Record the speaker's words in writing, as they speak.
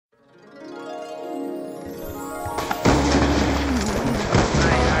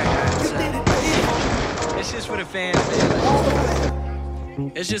fans,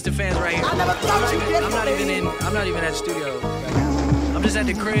 man. It's just the fans right here. I'm not even at the studio right now. I'm just at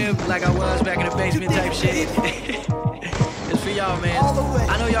the crib like I was back in the basement type shit. It's for y'all, man.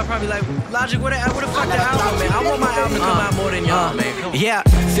 I know y'all probably like, Logic, what the fuck the album, man? I want my album to come out more than y'all, man. Come on. Yeah,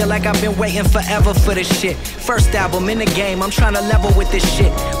 feel like I've been waiting forever for this shit. First album in the game, I'm trying to level with this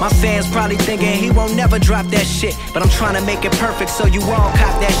shit. My fans probably thinking he won't never drop that shit, but I'm trying to make it perfect so you all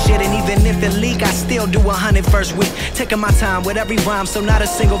cop that shit. And even if it leak, I still do 100 first week. Taking my time with every rhyme, so not a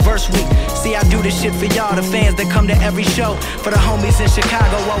single verse week. See, I do this shit for y'all, the fans that come to every show. For the homies in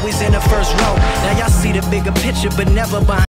Chicago, always in the first row. Now y'all see the bigger picture, but never behind.